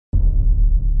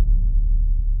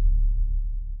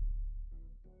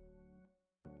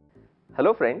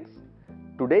Hello friends,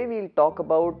 today we'll talk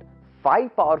about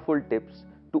 5 powerful tips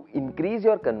to increase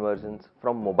your conversions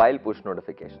from mobile push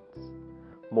notifications.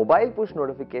 Mobile push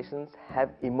notifications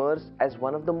have emerged as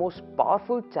one of the most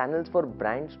powerful channels for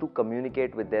brands to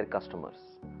communicate with their customers.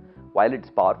 While it's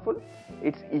powerful,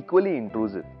 it's equally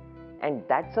intrusive, and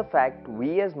that's a fact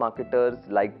we as marketers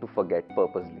like to forget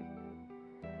purposely.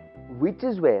 Which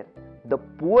is where the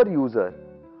poor user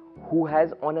who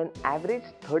has on an average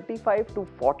 35 to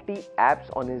 40 apps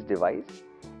on his device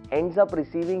ends up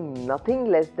receiving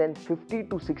nothing less than 50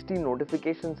 to 60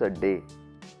 notifications a day.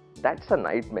 That's a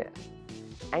nightmare.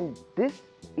 And this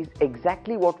is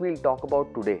exactly what we'll talk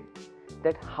about today.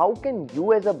 That how can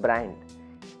you as a brand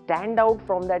stand out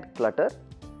from that clutter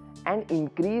and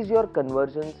increase your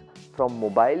conversions from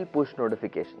mobile push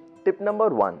notifications. Tip number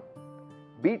 1.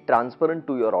 Be transparent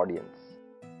to your audience.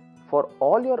 For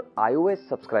all your iOS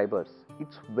subscribers,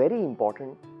 it's very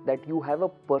important that you have a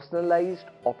personalized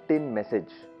opt-in message.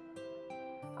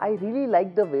 I really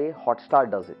like the way Hotstar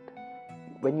does it.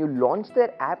 When you launch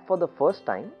their app for the first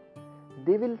time,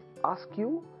 they will ask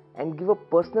you and give a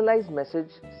personalized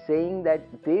message saying that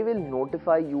they will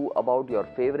notify you about your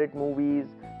favorite movies,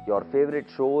 your favorite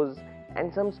shows,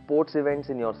 and some sports events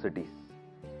in your cities.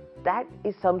 That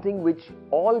is something which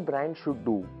all brands should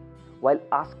do while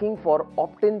asking for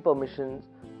opt-in permissions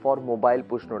for mobile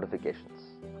push notifications.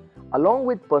 Along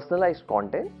with personalized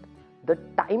content, the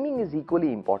timing is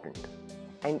equally important,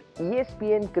 and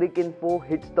ESPN Cricinfo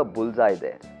hits the bullseye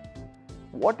there.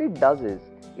 What it does is,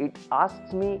 it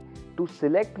asks me to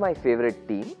select my favorite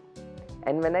team,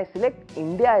 and when I select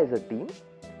India as a team,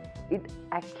 it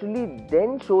actually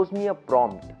then shows me a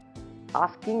prompt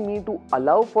asking me to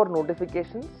allow for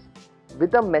notifications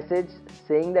with a message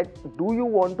saying that do you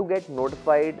want to get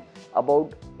notified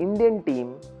about Indian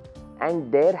team and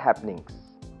their happenings.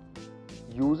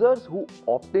 Users who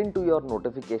opt into your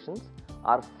notifications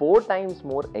are 4 times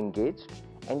more engaged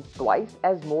and twice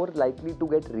as more likely to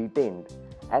get retained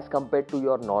as compared to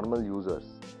your normal users.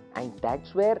 And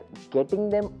that's where getting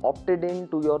them opted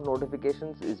into your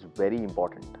notifications is very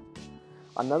important.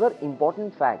 Another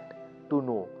important fact to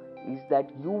know is that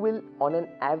you will, on an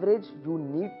average, you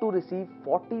need to receive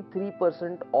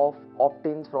 43% of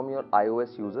opt-ins from your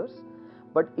iOS users.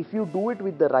 But if you do it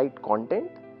with the right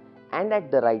content and at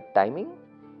the right timing,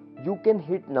 you can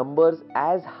hit numbers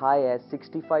as high as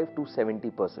 65 to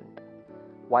 70%.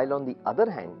 While on the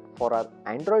other hand, for our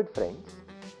Android friends,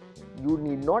 you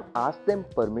need not ask them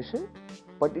permission,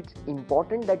 but it's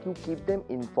important that you keep them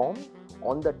informed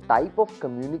on the type of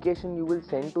communication you will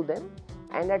send to them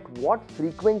and at what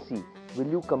frequency will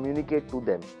you communicate to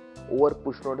them over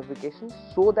push notifications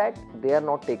so that they are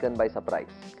not taken by surprise.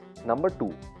 Number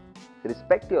 2,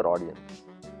 respect your audience.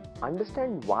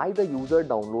 Understand why the user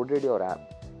downloaded your app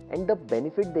and the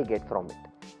benefit they get from it,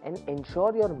 and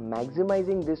ensure you're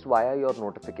maximizing this via your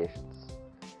notifications.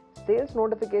 Sales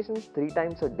notifications 3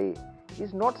 times a day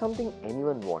is not something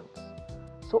anyone wants.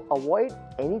 So avoid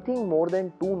anything more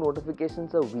than 2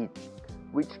 notifications a week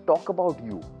which talk about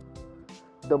you.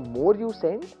 The more you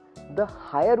send, the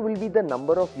higher will be the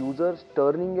number of users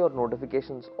turning your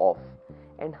notifications off,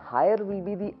 and higher will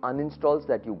be the uninstalls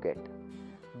that you get.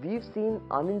 We've seen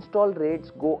uninstall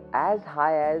rates go as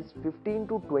high as 15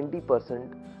 to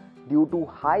 20% due to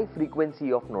high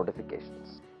frequency of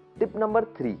notifications. Tip number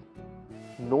 3.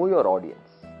 Know your audience.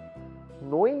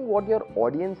 Knowing what your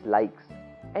audience likes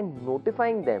and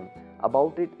notifying them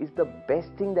about it is the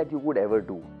best thing that you could ever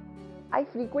do. I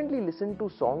frequently listen to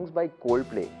songs by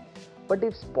Coldplay, but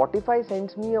if Spotify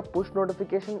sends me a push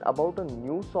notification about a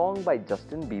new song by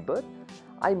Justin Bieber,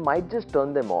 I might just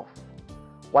turn them off.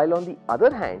 While on the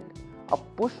other hand, a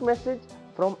push message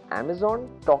from Amazon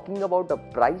talking about a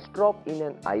price drop in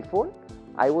an iPhone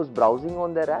I was browsing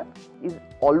on their app is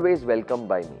always welcomed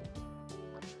by me.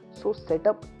 So set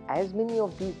up as many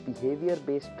of these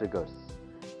behavior-based triggers.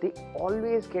 They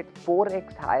always get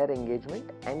 4x higher engagement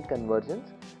and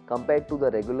conversions compared to the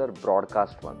regular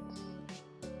broadcast ones.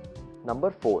 Number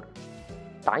 4.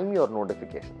 Time your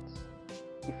notifications.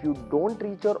 If you don't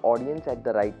reach your audience at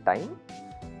the right time,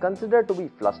 consider to be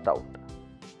flushed out.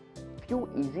 Few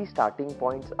easy starting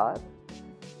points are: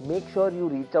 make sure you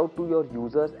reach out to your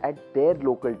users at their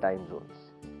local time zones,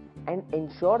 and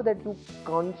ensure that you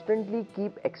constantly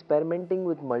keep experimenting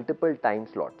with multiple time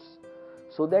slots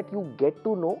so that you get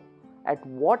to know at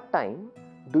what time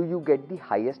do you get the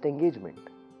highest engagement.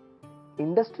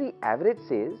 Industry average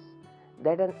says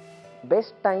that an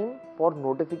best time for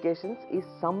notifications is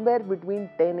somewhere between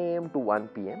 10 AM to 1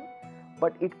 PM,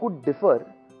 but it could differ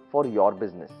for your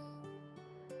business.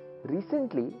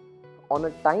 Recently, on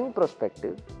a time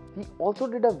perspective, We also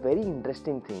did a very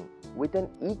interesting thing with an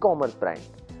e-commerce brand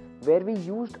where we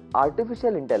used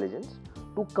artificial intelligence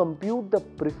to compute the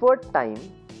preferred time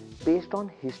based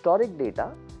on historic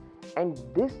data, and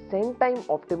this send time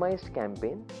optimized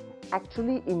campaign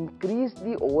actually increased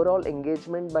the overall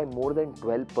engagement by more than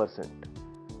 12%.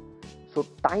 So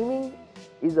timing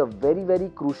is a very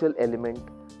crucial element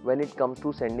when it comes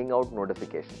to sending out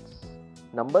notifications.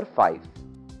 Number 5.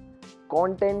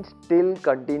 Content still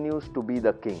continues to be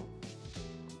the king.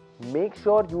 Make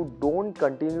sure you don't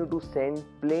continue to send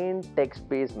plain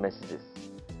text-based messages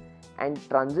and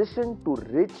transition to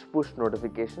rich push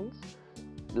notifications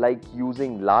like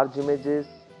using large images,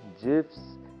 GIFs,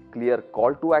 clear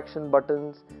call to action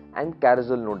buttons and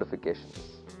carousel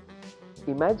notifications.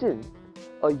 Imagine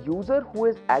a user who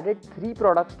has added 3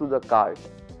 products to the cart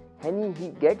and he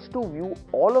gets to view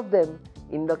all of them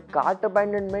in the cart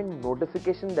abandonment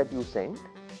notification that you sent,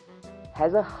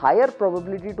 has a higher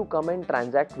probability to come and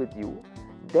transact with you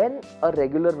than a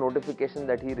regular notification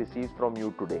that he receives from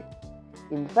you today.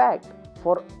 In fact,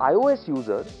 for iOS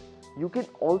users, you can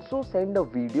also send a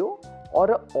video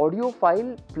or an audio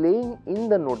file playing in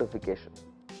the notification.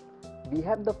 We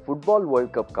have the Football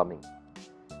World Cup coming.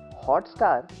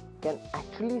 Hotstar can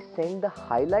actually send the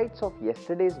highlights of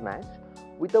yesterday's match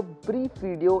with a brief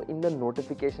video in the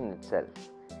notification itself,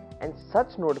 and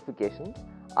such notifications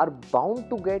are bound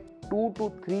to get 2 to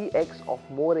 3x of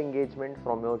more engagement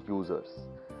from your users.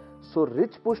 So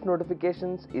rich push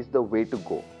notifications is the way to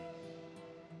go.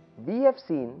 We have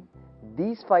seen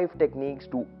these 5 techniques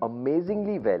do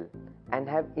amazingly well and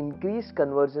have increased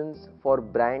conversions for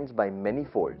brands by many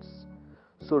folds.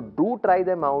 So do try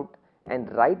them out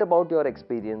and write about your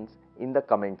experience in the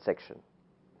comment section.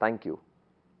 Thank you.